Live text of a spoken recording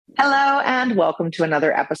Hello, and welcome to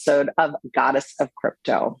another episode of Goddess of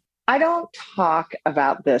Crypto. I don't talk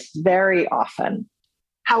about this very often.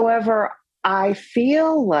 However, I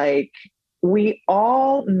feel like we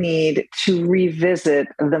all need to revisit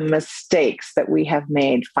the mistakes that we have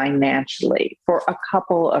made financially for a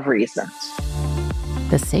couple of reasons.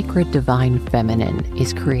 The sacred divine feminine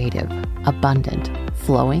is creative, abundant,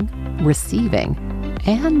 flowing, receiving,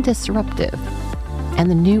 and disruptive.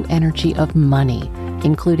 And the new energy of money,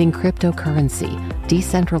 including cryptocurrency,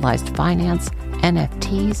 decentralized finance,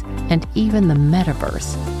 NFTs, and even the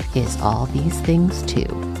metaverse, is all these things too.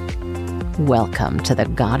 Welcome to the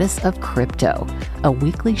Goddess of Crypto, a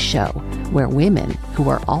weekly show where women who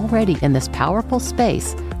are already in this powerful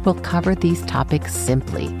space will cover these topics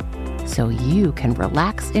simply, so you can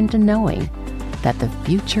relax into knowing that the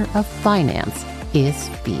future of finance is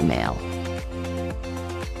female.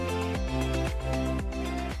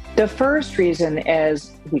 The first reason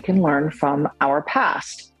is we can learn from our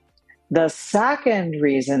past. The second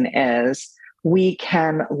reason is we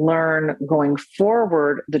can learn going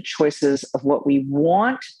forward the choices of what we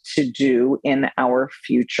want to do in our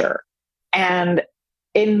future. And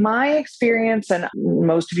in my experience, and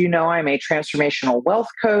most of you know, I'm a transformational wealth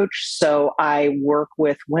coach. So I work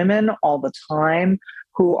with women all the time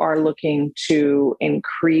who are looking to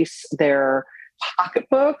increase their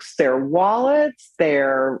pocketbooks, their wallets,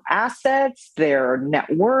 their assets, their net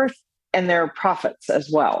worth, and their profits as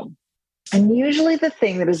well. And usually the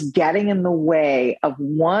thing that is getting in the way of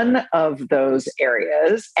one of those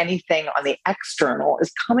areas, anything on the external,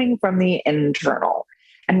 is coming from the internal.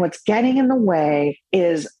 And what's getting in the way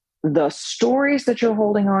is the stories that you're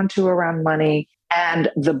holding on to around money and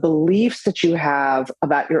the beliefs that you have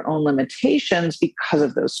about your own limitations because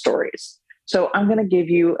of those stories. So I'm going to give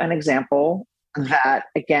you an example that,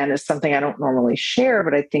 again, is something I don't normally share,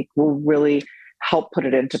 but I think will really help put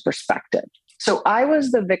it into perspective. So I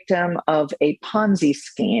was the victim of a Ponzi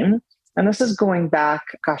scheme, and this is going back,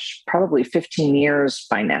 probably 15 years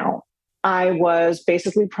by now. I was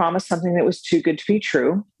basically promised something that was too good to be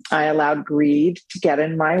true. I allowed greed to get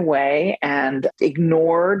in my way and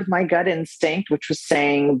ignored my gut instinct, which was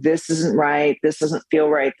saying, this isn't right, this doesn't feel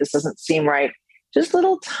right, this doesn't seem right. Just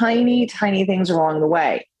little tiny things along the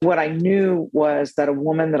way. What I knew was that a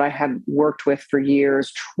woman that I had worked with for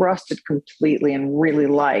years, trusted completely and really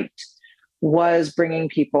liked, was bringing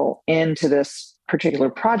people into this particular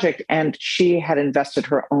project, and she had invested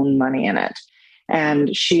her own money in it.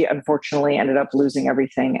 And she unfortunately ended up losing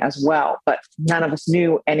everything as well. But none of us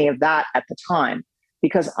knew any of that at the time.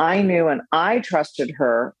 Because I knew and I trusted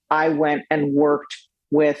her, I went and worked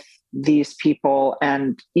with these people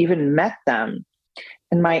and even met them.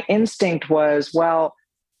 And my instinct was, well,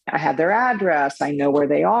 I have their address. I know where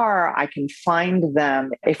they are. I can find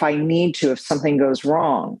them if I need to, if something goes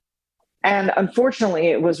wrong. And unfortunately,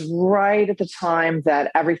 it was right at the time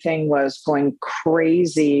that everything was going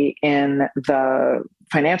crazy in the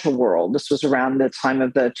financial world. This was around the time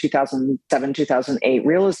of the 2007, 2008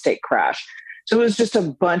 real estate crash. So it was just a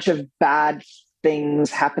bunch of bad things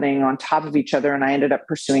happening on top of each other. And I ended up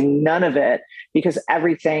pursuing none of it because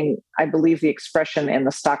everything, I believe the expression in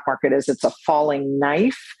the stock market is it's a falling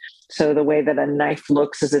knife. So the way that a knife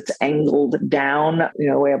looks is it's angled down,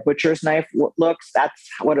 the way a butcher's knife looks, that's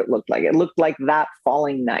what it looked like. It looked like that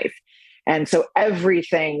falling knife. And so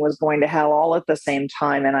everything was going to hell all at the same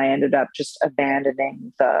time. And I ended up just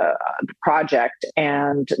abandoning the project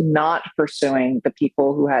and not pursuing the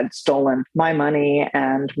people who had stolen my money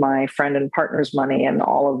and my friend and partner's money and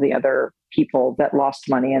all of the other people that lost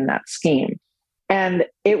money in that scheme. And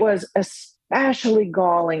it was especially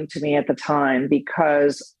galling to me at the time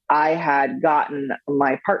because I had gotten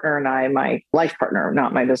my partner and I, my life partner,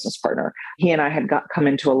 not my business partner, he and I had come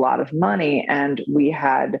into a lot of money, and we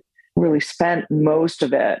had really spent most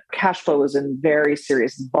of it. Cash flow was in very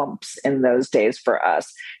serious bumps in those days for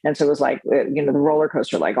us. And so it was like, the roller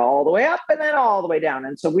coaster, like all the way up and then all the way down.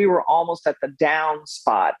 And so we were almost at the down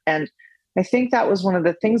spot. And I think that was one of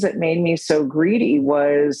the things that made me so greedy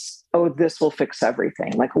was, oh, this will fix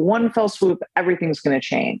everything. Like one fell swoop, everything's going to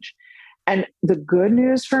change. And the good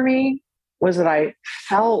news for me was that I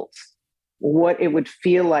felt what it would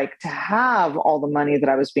feel like to have all the money that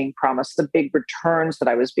I was being promised, the big returns that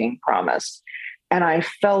I was being promised. And I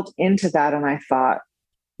felt into that and I thought,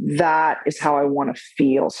 that is how I want to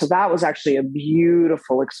feel. So that was actually a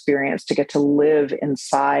beautiful experience to get to live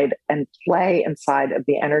inside and play inside of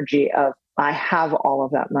the energy of, I have all of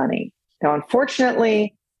that money. Now,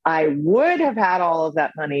 unfortunately, I would have had all of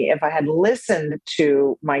that money if I had listened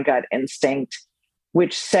to my gut instinct,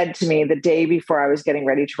 which said to me the day before I was getting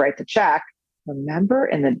ready to write the check, remember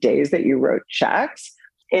in the days that you wrote checks?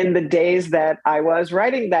 in the days that I was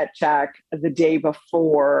writing that check, the day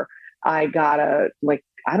before, I got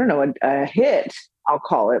I don't know, a hit, I'll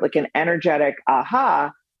call it, like an energetic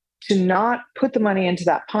aha, to not put the money into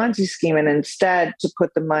that Ponzi scheme and instead to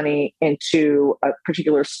put the money into a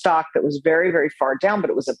particular stock that was very, very far down,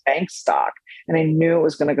 but it was a bank stock. And I knew it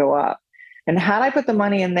was going to go up. And had I put the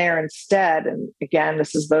money in there instead, and again,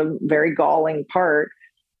 this is the very galling part,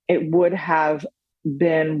 it would have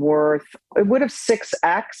it would have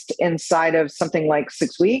 6x'd inside of something like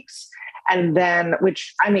 6 weeks. And then,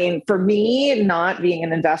 which, I mean, for me, not being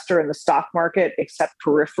an investor in the stock market, except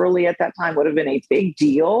peripherally at that time, would have been a big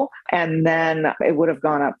deal. And then it would have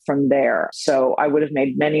gone up from there. So I would have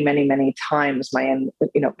made many, many, many times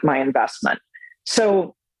my investment.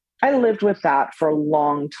 So I lived with that for a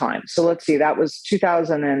long time. So let's see, that was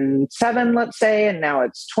 2007, let's say, and now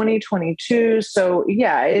it's 2022. So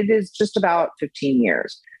yeah, it is just about 15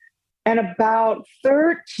 years. And about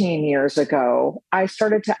 13 years ago, I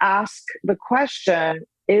started to ask the question,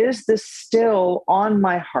 is this still on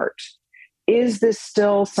my heart? Is this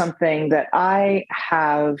still something that I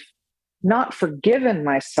have not forgiven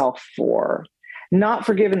myself for, not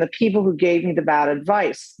forgiven the people who gave me the bad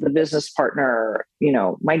advice, the business partner,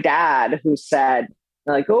 my dad who said,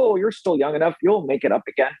 like, oh, you're still young enough, you'll make it up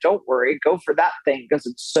again. Don't worry, go for that thing because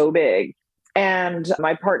it's so big. And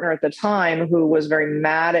my partner at the time, who was very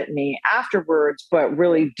mad at me afterwards, but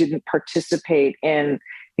really didn't participate in,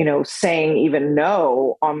 saying even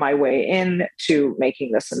no on my way in to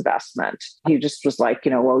making this investment. He just was like,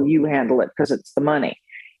 well, you handle it because it's the money.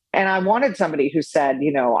 And I wanted somebody who said,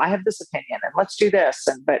 I have this opinion and let's do this.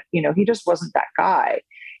 But he just wasn't that guy.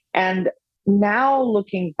 And now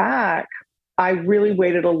looking back, I really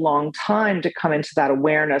waited a long time to come into that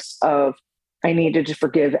awareness of I needed to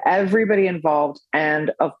forgive everybody involved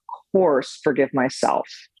and, of course, forgive myself.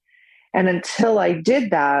 And until I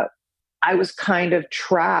did that, I was kind of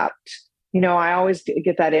trapped. I always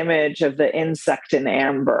get that image of the insect in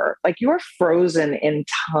amber. Like you're frozen in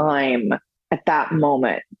time at that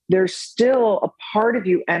moment. There's still a part of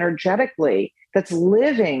you energetically that's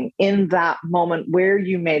living in that moment where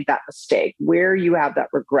you made that mistake, where you have that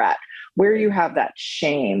regret, where you have that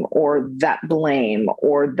shame or that blame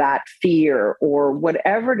or that fear or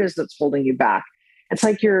whatever it is that's holding you back. It's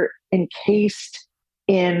like you're encased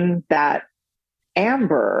in that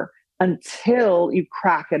amber until you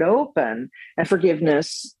crack it open, and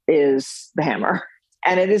forgiveness is the hammer.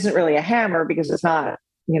 And it isn't really a hammer because it's not,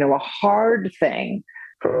 a hard thing.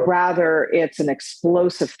 Rather, it's an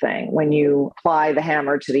explosive thing. When you apply the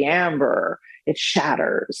hammer to the amber, it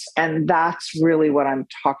shatters. And that's really what I'm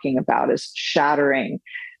talking about, is shattering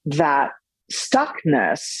that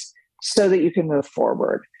stuckness so that you can move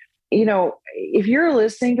forward. If you're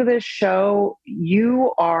listening to this show,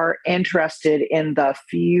 you are interested in the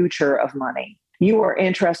future of money. You are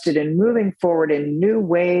interested in moving forward in new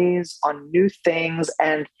ways, on new things,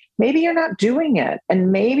 and maybe you're not doing it.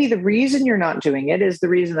 And maybe the reason you're not doing it is the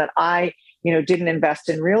reason that I, didn't invest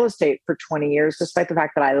in real estate for 20 years, despite the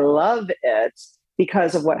fact that I love it,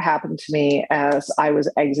 because of what happened to me as I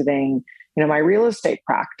was exiting, my real estate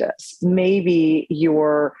practice. Maybe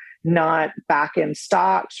you're not back in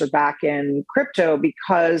stocks or back in crypto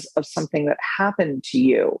because of something that happened to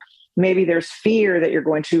you. Maybe there's fear that you're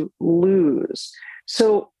going to lose.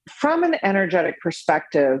 So from an energetic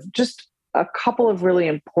perspective, just a couple of really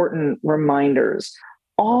important reminders.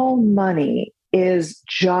 All money is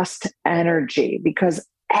just energy, because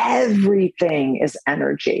everything is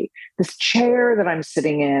energy. This chair that I'm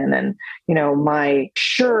sitting in, and my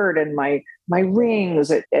shirt and my rings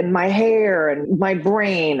and my hair and my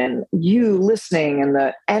brain and you listening and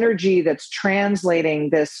the energy that's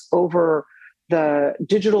translating this over the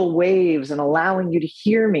digital waves and allowing you to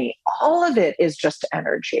hear me, all of it is just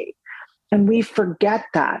energy. And we forget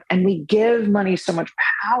that, and we give money so much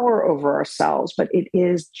power over ourselves, but it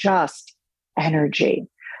is just energy.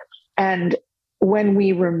 And when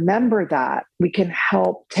we remember that, we can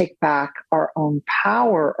help take back our own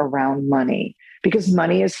power around money, because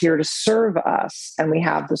money is here to serve us. And we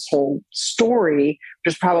have this whole story,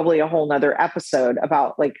 which is probably a whole nother episode,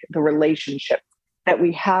 about like the relationship that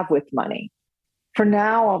we have with money. For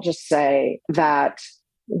now, I'll just say that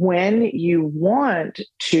when you want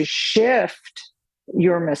to shift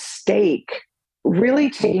your mistake, really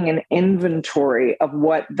taking an inventory of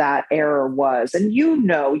what that error was. And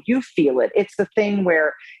you feel it. It's the thing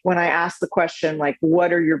where when I ask the question, like,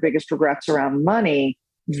 what are your biggest regrets around money?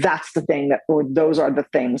 That's the thing or those are the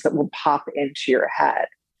things that will pop into your head.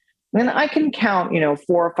 And I can count, 4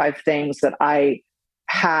 or 5 things that I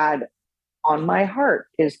had on my heart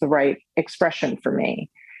is the right expression for me.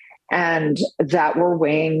 and that were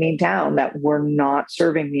weighing me down, that were not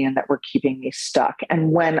serving me, and that were keeping me stuck.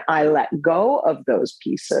 And when I let go of those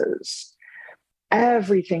pieces,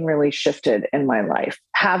 everything really shifted in my life.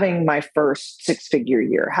 Having my first 6-figure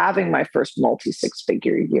year, having my first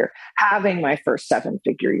multi-6-figure year, having my first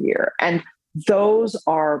 7-figure year. And those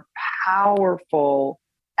are powerful,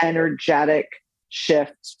 energetic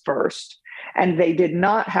shifts first. And they did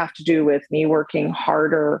not have to do with me working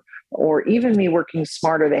harder or even me working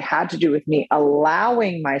smarter. They had to do with me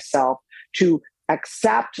allowing myself to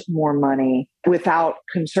accept more money without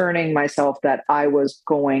concerning myself that I was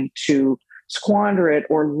going to squander it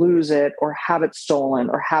or lose it or have it stolen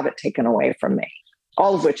or have it taken away from me,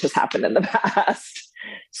 all of which has happened in the past.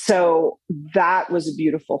 So that was a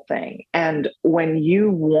beautiful thing. And when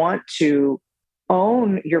you want to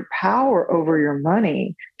own your power over your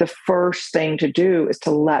money, the first thing to do is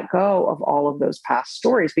to let go of all of those past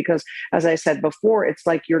stories. Because as I said before, it's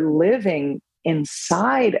like you're living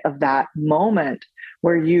inside of that moment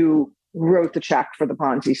where you wrote the check for the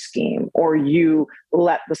Ponzi scheme, or you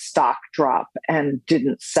let the stock drop and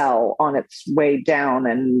didn't sell on its way down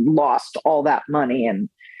and lost all that money. And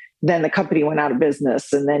then the company went out of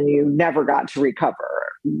business and then you never got to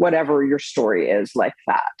recover, whatever your story is like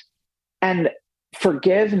that. And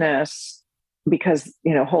forgiveness, because,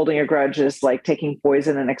 holding a grudge is like taking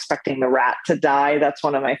poison and expecting the rat to die. That's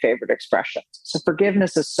one of my favorite expressions. So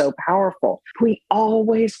forgiveness is so powerful. We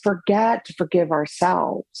always forget to forgive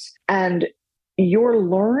ourselves, and you're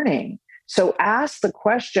learning. So ask the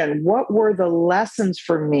question, what were the lessons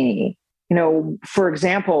for me? For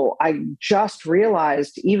example, I just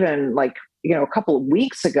realized even a couple of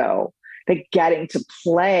weeks ago that getting to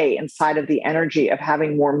play inside of the energy of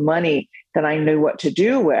having more money than I knew what to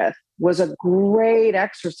do with was a great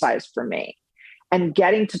exercise for me. And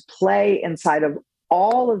getting to play inside of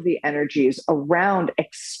all of the energies around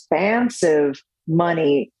expansive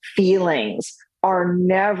money feelings are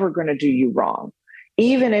never going to do you wrong.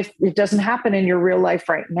 Even if it doesn't happen in your real life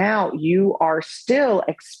right now, you are still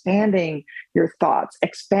expanding your thoughts,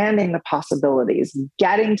 expanding the possibilities,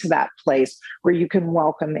 getting to that place where you can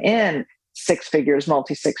welcome in 6 figures,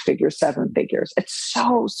 multi-6 figures, 7 figures. It's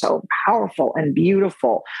so, so powerful and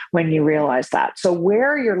beautiful when you realize that. So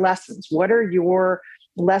where are your lessons? What are your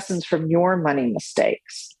lessons from your money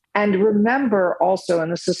mistakes? And remember also,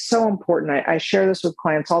 and this is so important, I share this with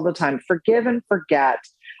clients all the time, forgive and forget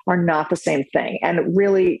are not the same thing. And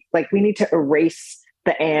really, we need to erase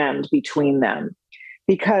the and between them,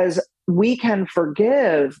 because we can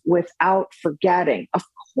forgive without forgetting. Of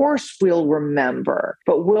course we'll remember,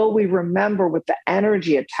 but will we remember with the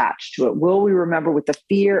energy attached to it? Will we remember with the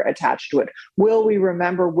fear attached to it? Will we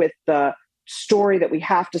remember with the story that we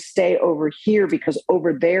have to stay over here because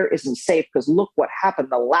over there isn't safe because look what happened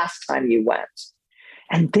the last time you went?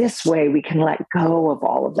 And this way we can let go of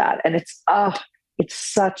all of that. And it's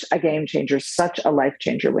such a game changer, such a life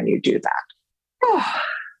changer when you do that.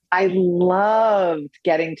 I loved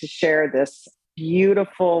getting to share this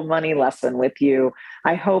beautiful money lesson with you.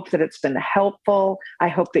 I hope that it's been helpful. I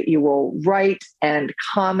hope that you will write and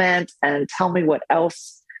comment and tell me what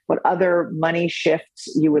other money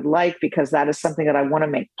shifts you would like, because that is something that I want to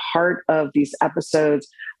make part of these episodes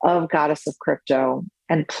of Goddess of Crypto.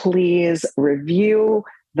 And please review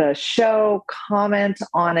the show, comment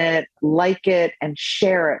on it, like it, and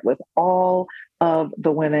share it with all of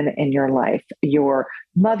the women in your life, your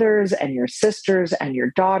mothers and your sisters and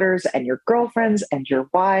your daughters and your girlfriends and your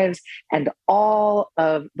wives and all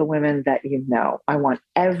of the women that you know. I want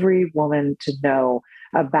every woman to know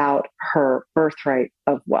about her birthright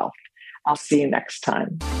of wealth. I'll see you next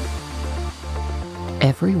time.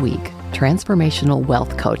 Every week, transformational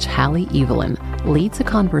wealth coach Hallie Evelyn leads a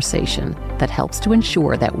conversation that helps to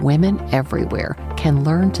ensure that women everywhere can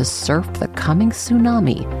learn to surf the coming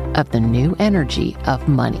tsunami of the new energy of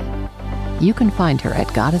money. You can find her at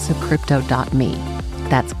goddessofcrypto.me.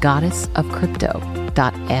 That's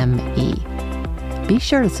goddessofcrypto.me. Be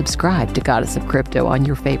sure to subscribe to Goddess of Crypto on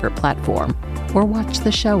your favorite platform or watch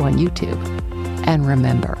the show on YouTube. And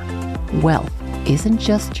remember, wealth isn't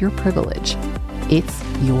just your privilege, it's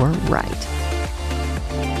your right.